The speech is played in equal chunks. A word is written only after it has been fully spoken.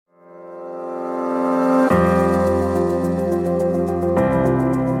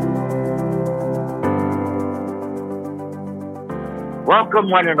Welcome,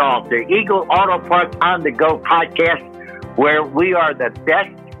 one and all, to Eagle Auto Parts On The Go podcast, where we are the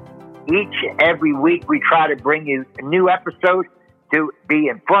best. Each and every week, we try to bring you a new episode to be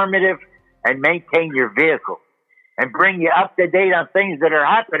informative and maintain your vehicle and bring you up to date on things that are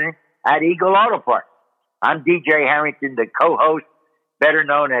happening at Eagle Auto Parts. I'm DJ Harrington, the co-host, better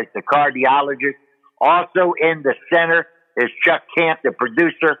known as the cardiologist. Also in the center is Chuck Camp, the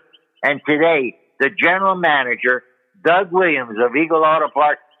producer, and today, the general manager, Doug Williams of Eagle Auto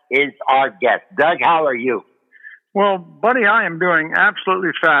Parts, is our guest. Doug, how are you? Well, buddy, I am doing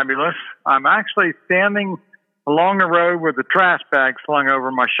absolutely fabulous. I'm actually standing along the road with the trash bag slung over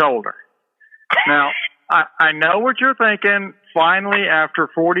my shoulder. Now, I know what you're thinking. Finally, after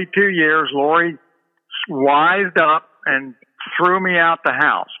 42 years, Lori wised up and threw me out the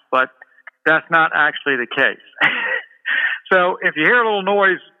house, but that's not actually the case. So if you hear a little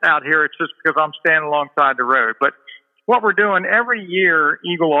noise out here, it's just because I'm standing alongside the road. But what we're doing every year,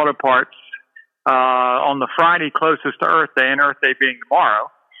 Eagle Auto Parts, on the Friday closest to Earth Day, and Earth Day being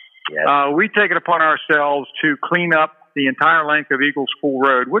tomorrow, yes, we take it upon ourselves to clean up the entire length of Eagle School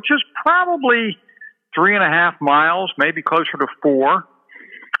Road, which is probably 3.5 miles, maybe closer to 4.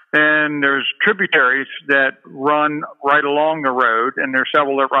 And there's tributaries that run right along the road, and there's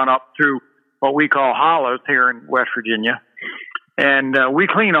several that run up through what we call hollows here in West Virginia. And we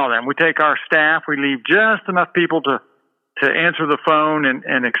clean all them. We take our staff. We leave just enough people to answer the phone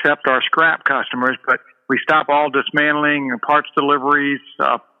and accept our scrap customers. But we stop all dismantling and parts deliveries.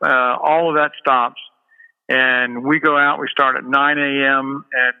 All of that stops. And we go out. We start at 9 a.m.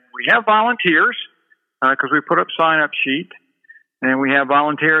 And we have volunteers because we put up sign-up sheet. And we have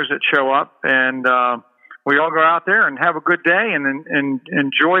volunteers that show up. And we all go out there and have a good day and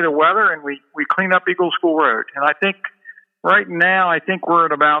enjoy the weather. And we clean up Eagle School Road. And I think right now, we're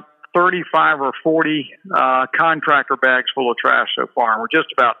at about 35 or 40 contractor bags full of trash so far, and we're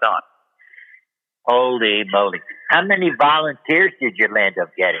just about done. Holy moly. How many volunteers did you end up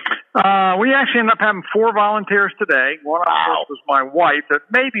getting? We actually ended up having 4 volunteers today. One of them was my wife that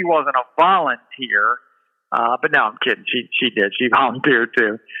maybe wasn't a volunteer, but no, I'm kidding. She did. She volunteered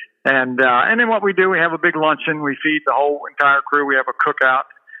too. And then what we do, we have a big luncheon. We feed the whole entire crew. We have a cookout.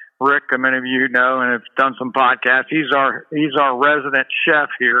 Rick, many of you know and have done some podcasts. He's our resident chef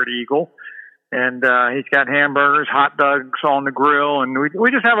here at Eagle, and he's got hamburgers, hot dogs on the grill, and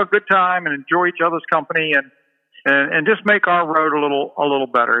we just have a good time and enjoy each other's company and just make our road a little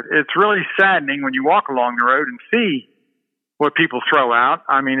better. It's really saddening when you walk along the road and see what people throw out.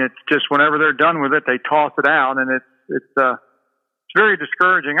 I mean, it's just whenever they're done with it, they toss it out, and it's very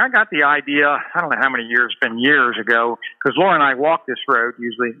discouraging. I got the idea, I don't know how many years, it's been years ago, because Laura and I walk this road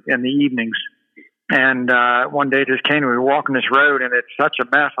usually in the evenings. And one day just came, we were walking this road, and it's such a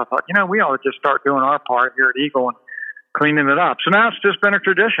mess. I thought, we ought to just start doing our part here at Eagle and cleaning it up. So now it's just been a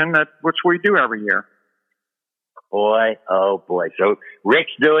tradition which we do every year. Boy, oh boy. So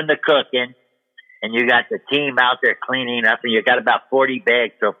Rick's doing the cooking, and you got the team out there cleaning up, and you got about 40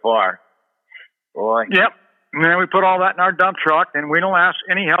 bags so far. Boy. Yep. And then we put all that in our dump truck, and we don't ask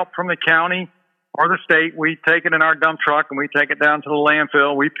any help from the county or the state. We take it in our dump truck, and we take it down to the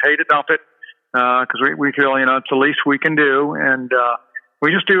landfill. We pay to dump it because we feel, it's the least we can do. And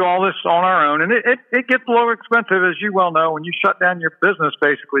we just do all this on our own. And it gets a little expensive, as you well know. When you shut down your business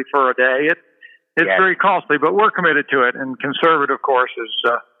basically for a day, it's very costly. But we're committed to it. And Conservative, of course,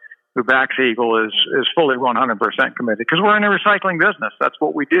 who backs Eagle, is fully 100% committed because we're in the recycling business. That's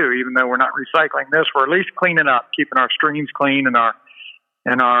what we do. Even though we're not recycling this, we're at least cleaning up, keeping our streams clean, and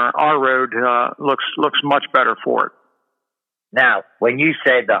our road looks much better for it. Now, when you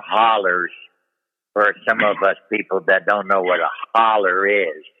say the hollers, for some of us people that don't know what a holler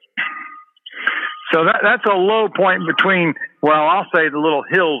is. So that's a low point between, I'll say the little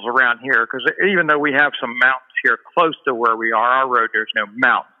hills around here, because even though we have some mountains here close to where we are, our road, there's no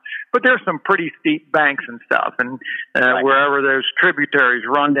mountains. But there's some pretty steep banks and stuff, and wherever those tributaries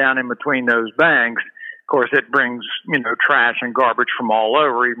run down in between those banks, of course, it brings, trash and garbage from all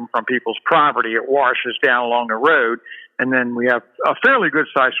over, even from people's property. It washes down along the road, and then we have a fairly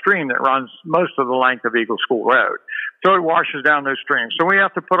good-sized stream that runs most of the length of Eagle School Road. So it washes down those streams. So we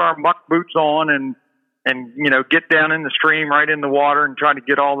have to put our muck boots on and get down in the stream, right in the water, and try to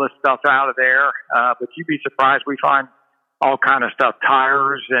get all this stuff out of there. But you'd be surprised, we find all kind of stuff,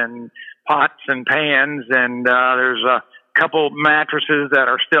 tires and pots and pans, and there's a couple mattresses that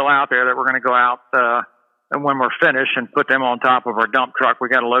are still out there that we're going to go out and when we're finished and put them on top of our dump truck. We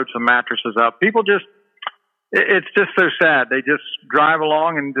got to load some mattresses up. People it's just so sad. They just drive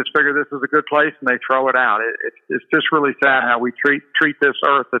along and just figure this is a good place and they throw it out. It's just really sad how we treat this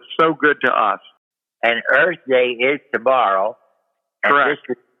earth that's so good to us. And Earth Day is tomorrow. And Correct.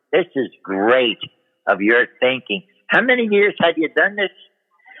 This is great of your thinking. How many years have you done this?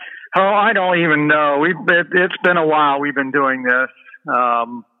 Oh, I don't even know. It's been a while we've been doing this.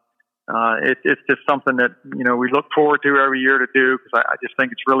 It's just something that, we look forward to every year to do, because I just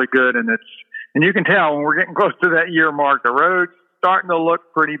think it's really good. And you can tell when we're getting close to that year mark, the road's starting to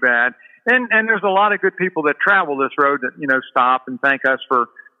look pretty bad. And there's a lot of good people that travel this road that, stop and thank us for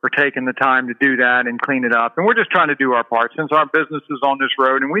taking the time to do that and clean it up. And we're just trying to do our part since our business is on this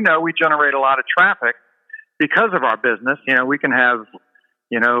road, and we know we generate a lot of traffic because of our business. We can have,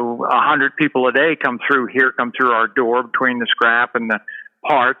 100 people a day come through our door between the scrap and the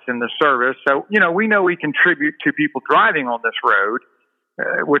parts and the service. So, we know we contribute to people driving on this road,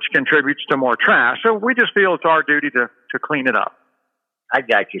 which contributes to more trash. So we just feel it's our duty to clean it up. I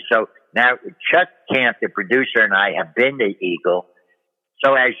got you. So now Chuck Camp, the producer, and I have been to Eagle.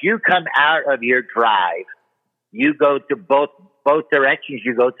 So as you come out of your drive, you go to both directions.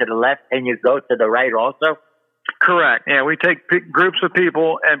 You go to the left and you go to the right also? Correct. Yeah, we take groups of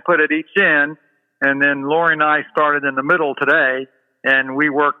people and put it each end, and then Lori and I started in the middle today, and we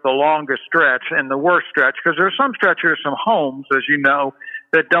worked the longest stretch and the worst stretch, because there's some stretches, some homes, as you know,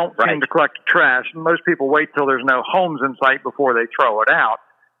 that don't seem to collect the trash. And most people wait till there's no homes in sight before they throw it out.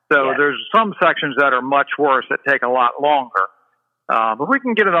 So there's some sections that are much worse that take a lot longer. But we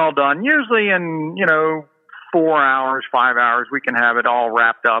can get it all done. Usually in, 4 hours, 5 hours, we can have it all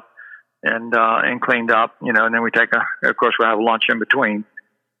wrapped up and cleaned up, and then we of course we'll have lunch in between.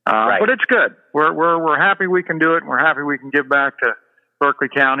 But it's good. We're happy we can do it, and we're happy we can give back to Berkeley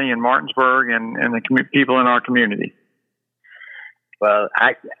County and Martinsburg and the people in our community. Well,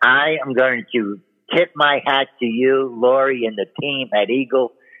 I am going to tip my hat to you, Lori, and the team at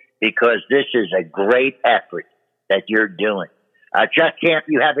Eagle, because this is a great effort that you're doing. Chuck Camp,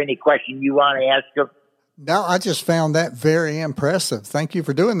 you have any question you want to ask him? No, I just found that very impressive. Thank you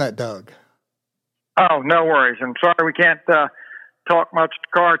for doing that, Doug. Oh, no worries. I'm sorry we can't talk much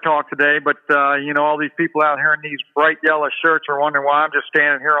car talk today, but, all these people out here in these bright yellow shirts are wondering why I'm just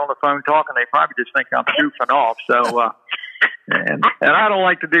standing here on the phone talking. They probably just think I'm goofing off. So, and I don't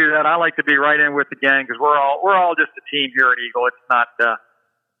like to do that. I like to be right in with the gang, because we're all just a team here at Eagle.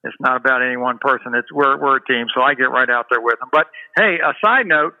 It's not about any one person. We're a team. So I get right out there with them. But hey, a side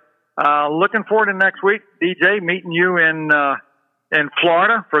note, looking forward to next week, DJ, meeting you in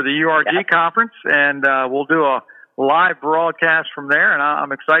Florida for the URG conference, and we'll do a live broadcast from there. And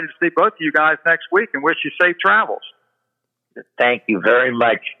I'm excited to see both of you guys next week, and wish you safe travels. Thank you very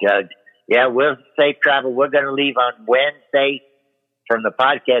much, Doug. Yeah, we'll safe travel. We're going to leave on Wednesday from the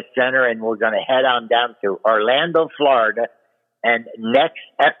podcast center, and we're going to head on down to Orlando, Florida. And next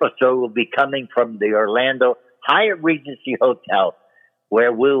episode will be coming from the Orlando Hyatt Regency Hotel,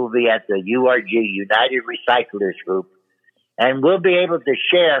 where we will be at the URG, United Recyclers Group. And we'll be able to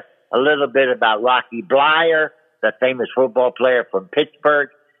share a little bit about Rocky Blyer, the famous football player from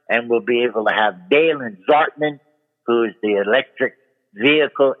Pittsburgh. And we'll be able to have Dalen Zartman, who is the electric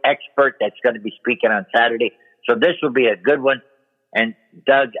vehicle expert that's going to be speaking on Saturday. So this will be a good one. And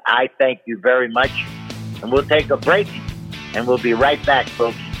Doug, I thank you very much. And we'll take a break, and we'll be right back,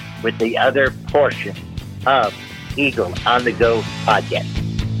 folks, with the other portion of Eagle on the Go podcast.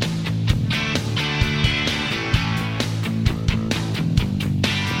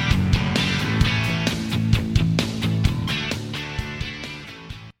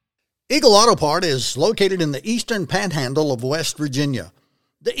 Eagle Auto Part is located in the eastern panhandle of West Virginia.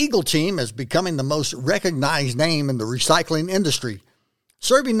 The Eagle team is becoming the most recognized name in the recycling industry,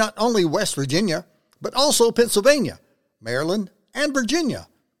 serving not only West Virginia, but also Pennsylvania, Maryland, and Virginia.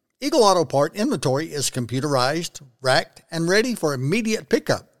 Eagle Auto Part inventory is computerized, racked, and ready for immediate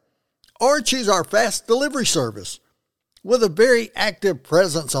pickup. Or choose our fast delivery service. With a very active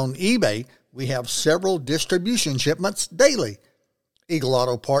presence on eBay, we have several distribution shipments daily. Eagle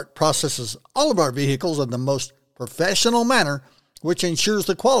Auto Part processes all of our vehicles in the most professional manner, which ensures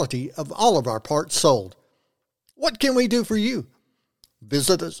the quality of all of our parts sold. What can we do for you?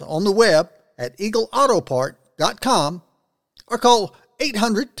 Visit us on the web at eagleautopart.com or call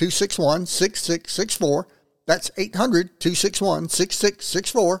 800-261-6664. That's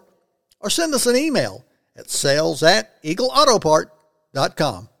 800-261-6664. Or send us an email at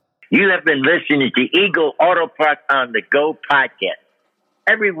sales@eagleautopart.com. You have been listening to Eagle Auto Part on the Go podcast.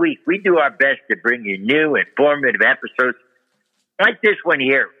 Every week, we do our best to bring you new, informative episodes like this one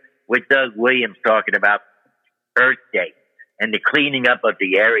here with Doug Williams talking about Earth Day and the cleaning up of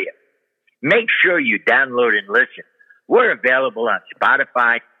the area. Make sure you download and listen. We're available on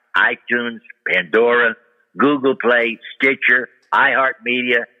Spotify, iTunes, Pandora, Google Play, Stitcher,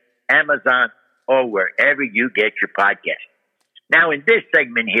 iHeartMedia, Amazon, or wherever you get your podcast. Now, in this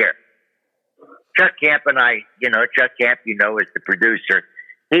segment here, Chuck Camp and I, Chuck Camp, is the producer.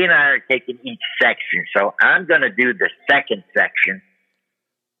 He and I are taking each section. So I'm going to do the second section.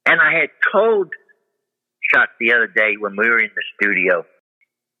 And I had told Chuck the other day when we were in the studio,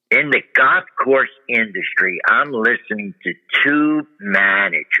 in the golf course industry, I'm listening to two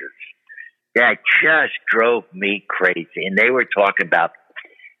managers that just drove me crazy. And they were talking about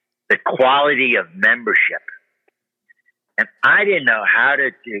the quality of membership. And I didn't know how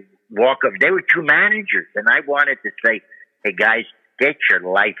to walk up. They were two managers. And I wanted to say, hey, guys, get your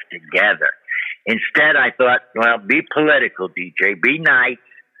life together. Instead, I thought, well, be political, DJ. Be nice.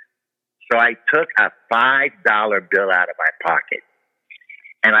 So I took a $5 bill out of my pocket.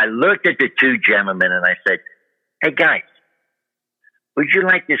 And I looked at the two gentlemen and I said, hey, guys, would you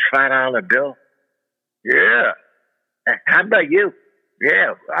like this $5 bill? Yeah. How about you?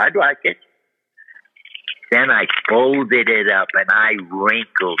 Yeah, I'd like it. Then I folded it up and I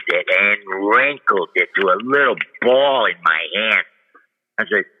wrinkled it to a little ball in my hand. I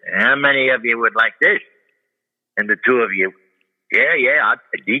said, how many of you would like this? And the two of you, yeah,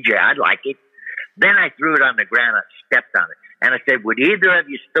 DJ, I'd like it. Then I threw it on the ground and stepped on it. And I said, would either of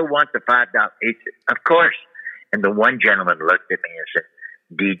you still want the $5? He said, of course. And the one gentleman looked at me and said,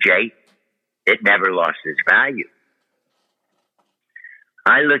 DJ, it never lost its value.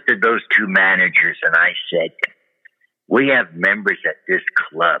 I looked at those two managers and I said, we have members at this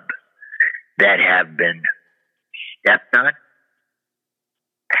club that have been stepped on,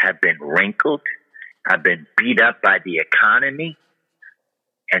 have been wrinkled, have been beat up by the economy.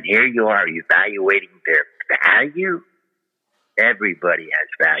 And here you are evaluating their value. Everybody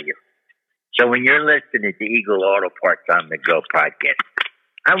has value. So when you're listening to Eagle Auto Parts on the Go podcast,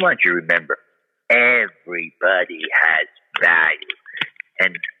 I want you to remember, everybody has value.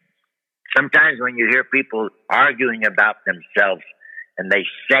 And sometimes when you hear people arguing about themselves and they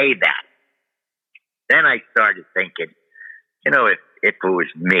say that, then I started thinking, if it was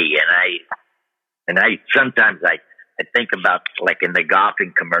me, and I sometimes I think about, like in the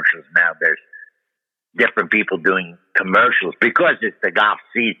golfing commercials now, there's different people doing commercials because it's the golf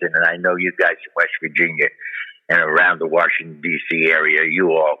season. And I know you guys in West Virginia and around the Washington, D.C. area,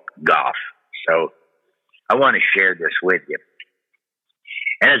 you all golf. So I want to share this with you.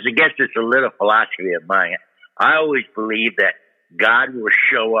 And as I guess it's a little philosophy of mine, I always believe that God will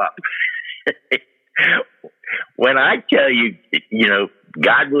show up. When I tell you,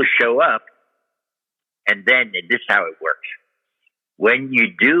 God will show up, and then and this is how it works. When you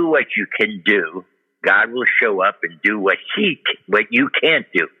do what you can do, God will show up and do what you can't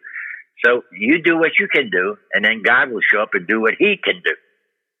do. So you do what you can do, and then God will show up and do what He can do.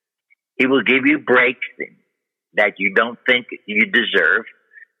 He will give you breaks that you don't think you deserve.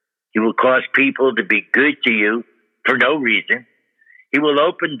 He will cause people to be good to you for no reason. He will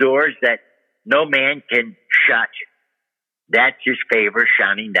open doors that no man can shut. That's His favor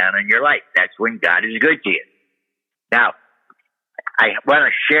shining down on your life. That's when God is good to you. Now, I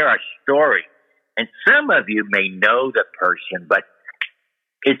want to share a story. And some of you may know the person, but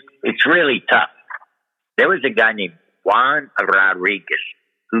it's really tough. There was a guy named Juan Rodriguez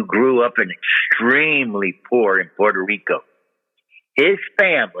who grew up in extremely poor in Puerto Rico. His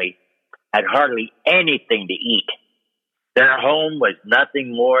family had hardly anything to eat. Their home was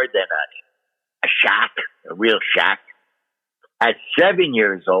nothing more than a shack, a real shack. At 7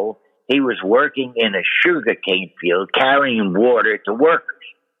 years old, he was working in a sugarcane field carrying water to workers.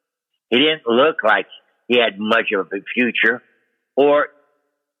 He didn't look like he had much of a future or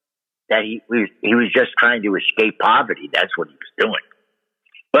that he was just trying to escape poverty. That's what he was doing.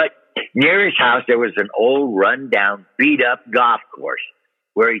 But near his house, there was an old, run-down, beat-up golf course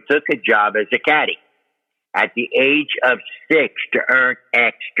where he took a job as a caddy at the age of 6 to earn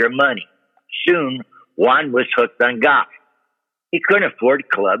extra money. Soon, Juan was hooked on golf. He couldn't afford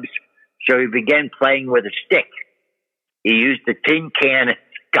clubs, so he began playing with a stick. He used a tin can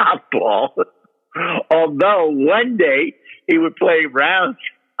golf ball, although one day he would play rounds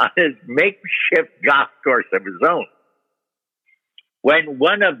on his makeshift golf course of his own. When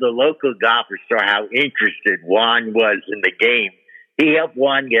one of the local golfers saw how interested Juan was in the game, he helped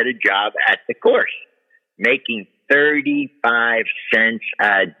Juan get a job at the course, making 35 cents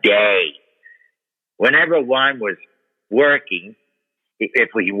a day. Whenever Juan was working, if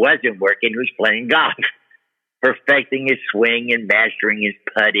he wasn't working, he was playing golf, perfecting his swing and mastering his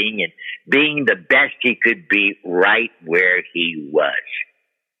putting and being the best he could be right where he was.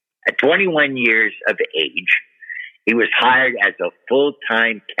 At 21 years of age, he was hired as a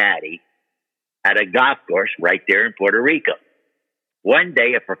full-time caddy at a golf course right there in Puerto Rico. One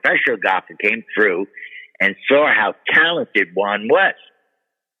day, a professional golfer came through and saw how talented Juan was.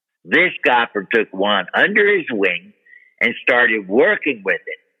 This golfer took Juan under his wing and started working with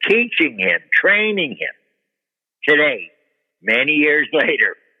him, teaching him, training him. Today, many years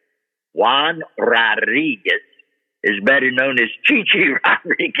later, Juan Rodriguez is better known as Chichi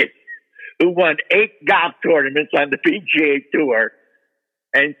Rodriguez, who won 8 golf tournaments on the PGA Tour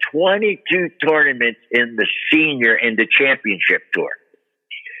and 22 tournaments in the championship tour,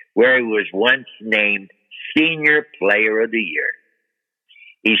 where he was once named Senior Player of the Year.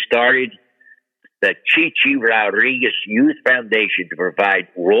 He started the Chichi Rodriguez Youth Foundation to provide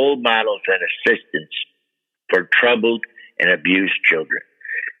role models and assistance for troubled and abused children.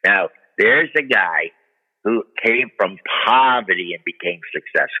 Now, there's a guy who came from poverty and became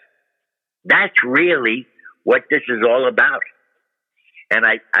successful. That's really what this is all about. And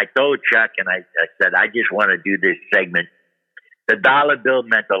I told Chuck, and I said, I just want to do this segment. The dollar bill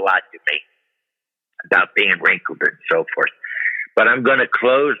meant a lot to me about being wrinkled and so forth. But I'm going to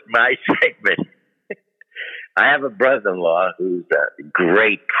close my segment. I have a brother-in-law who's a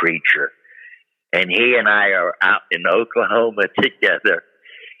great preacher. And he and I are out in Oklahoma together.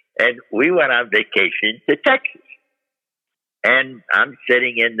 And we went on vacation to Texas. And I'm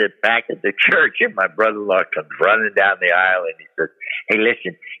sitting in the back of the church, and my brother-in-law comes running down the aisle, and he says, hey,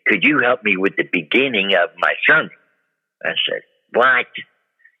 listen, could you help me with the beginning of my sermon? I said, what?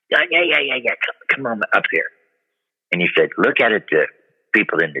 Yeah. Come on up here. And he said, look at it, the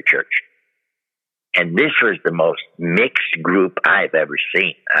people in the church. And this was the most mixed group I've ever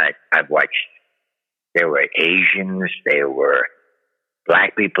seen. I've watched. There were Asians, there were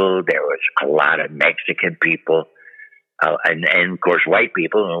black people, there was a lot of Mexican people, and of course white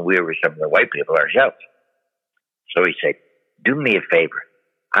people, and we were some of the white people ourselves. So he said, do me a favor.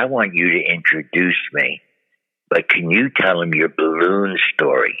 I want you to introduce me, but can you tell him your balloon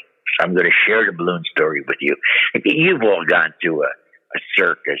story? So I'm going to share the balloon story with you. You've all gone to a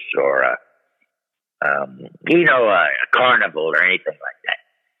circus or a carnival or anything like that.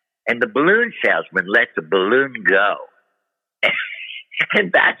 And the balloon salesman lets a balloon go.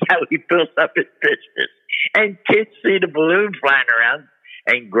 And that's how he built up his business. And kids see the balloon flying around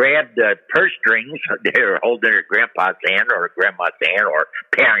and grab the purse strings. They're holding their grandpa's hand or grandma's hand or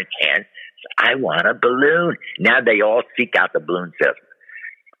parents' hand. So, I want a balloon. Now they all seek out the balloon salesman.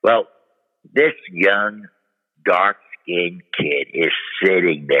 Well, this young, dark-skinned kid is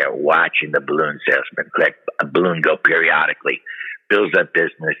sitting there watching the balloon salesman let a balloon go periodically, builds up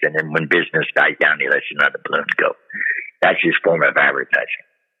business, and then when business dies down, he lets another balloon go. That's his form of advertising.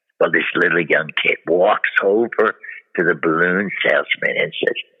 Well, this little young kid walks over to the balloon salesman and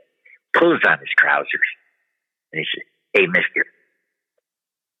says, pulls on his trousers, and he says, hey, mister,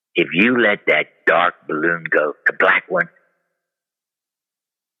 if you let that dark balloon go, the black one,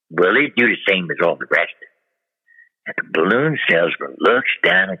 will it do the same as all the rest? And the balloon salesman looks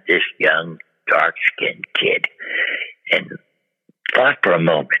down at this young, dark-skinned kid and thought for a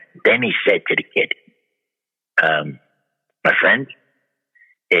moment. Then he said to the kid, my friend,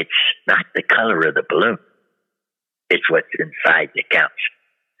 it's not the color of the balloon. It's what's inside that counts.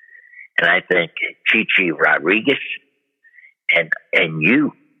 And I think Chichi Rodriguez and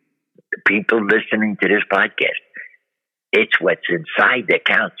you, the people listening to this podcast, it's what's inside that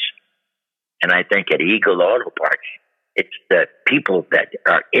counts. And I think at Eagle Auto Parts, it's the people that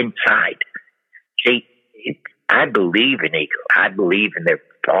are inside. See, I believe in Eagle. I believe in their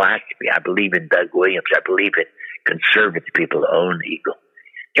philosophy. I believe in Doug Williams. I believe in conservative people who own Eagle.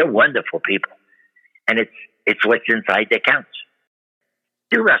 They're wonderful people. And it's what's inside that counts.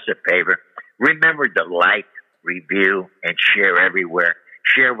 Do us a favor. Remember to like, review, and share everywhere.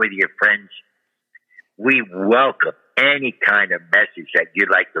 Share with your friends. We welcome any kind of message that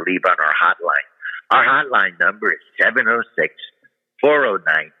you'd like to leave on our hotline. Our hotline number is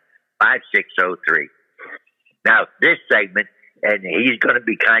 706-409-5603. Now, this segment, and he's going to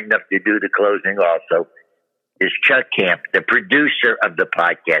be kind enough to do the closing also, is Chuck Camp, the producer of the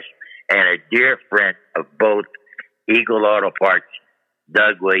podcast and a dear friend of both Eagle Auto Parts,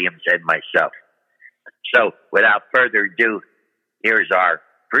 Doug Williams, and myself. So, without further ado, here's our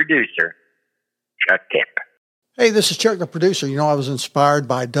producer, Chuck Camp. Hey, this is Chuck, the producer. You know, I was inspired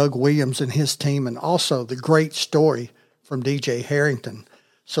by Doug Williams and his team and also the great story from DJ Harrington.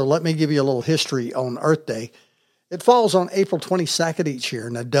 So let me give you a little history on Earth Day. It falls on April 22nd each year.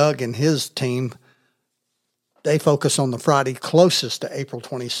 Now, Doug and his team, they focus on the Friday closest to April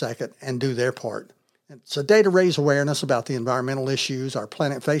 22nd and do their part. It's a day to raise awareness about the environmental issues our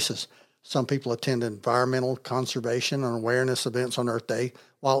planet faces. Some people attend environmental conservation and awareness events on Earth Day,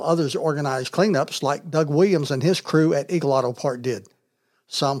 while others organize cleanups like Doug Williams and his crew at Eagle Auto Part did.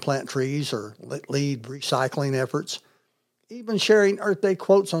 Some plant trees or lead recycling efforts. Even sharing Earth Day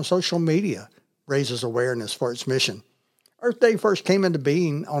quotes on social media raises awareness for its mission. Earth Day first came into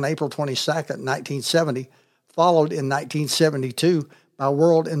being on April 22nd, 1970, followed in 1972 by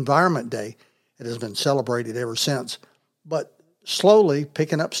World Environment Day. It has been celebrated ever since, but slowly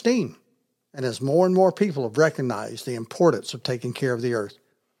picking up steam, and as more and more people have recognized the importance of taking care of the earth.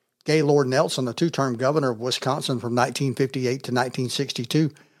 Gaylord Nelson, a two-term governor of Wisconsin from 1958 to 1962,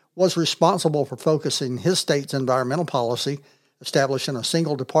 was responsible for focusing his state's environmental policy, establishing a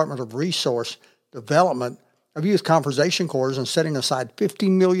single Department of Resource Development of Youth Conservation Corps, and setting aside $15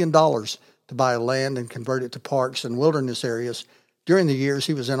 million to buy land and convert it to parks and wilderness areas during the years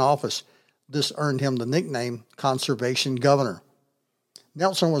he was in office. This earned him the nickname Conservation Governor.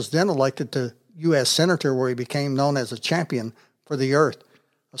 Nelson was then elected to U.S. Senator, where he became known as a champion for the earth,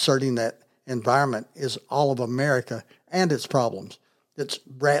 asserting that environment is all of America and its problems. It's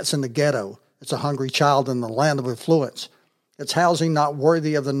rats in the ghetto. It's a hungry child in the land of affluence. It's housing not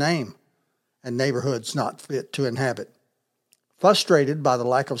worthy of the name, and neighborhoods not fit to inhabit. Frustrated by the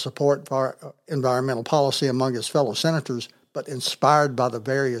lack of support for environmental policy among his fellow senators, but inspired by the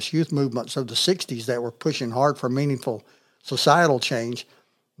various youth movements of the 60s that were pushing hard for meaningful societal change,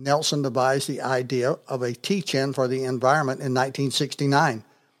 Nelson devised the idea of a teach-in for the environment in 1969.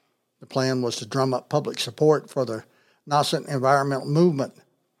 The plan was to drum up public support for the nascent environmental movement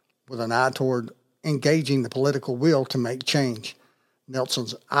with an eye toward engaging the political will to make change.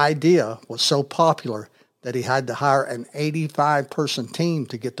 Nelson's idea was so popular that he had to hire an 85-person team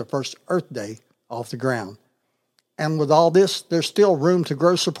to get the first Earth Day off the ground. And with all this, there's still room to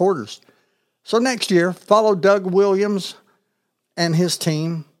grow supporters. So next year, follow Doug Williams and his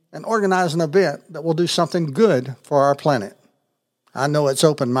team and organize an event that will do something good for our planet. I know it's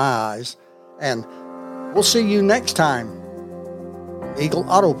opened my eyes, and we'll see you next time. Eagle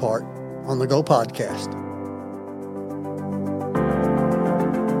Auto Part on the Go Podcast.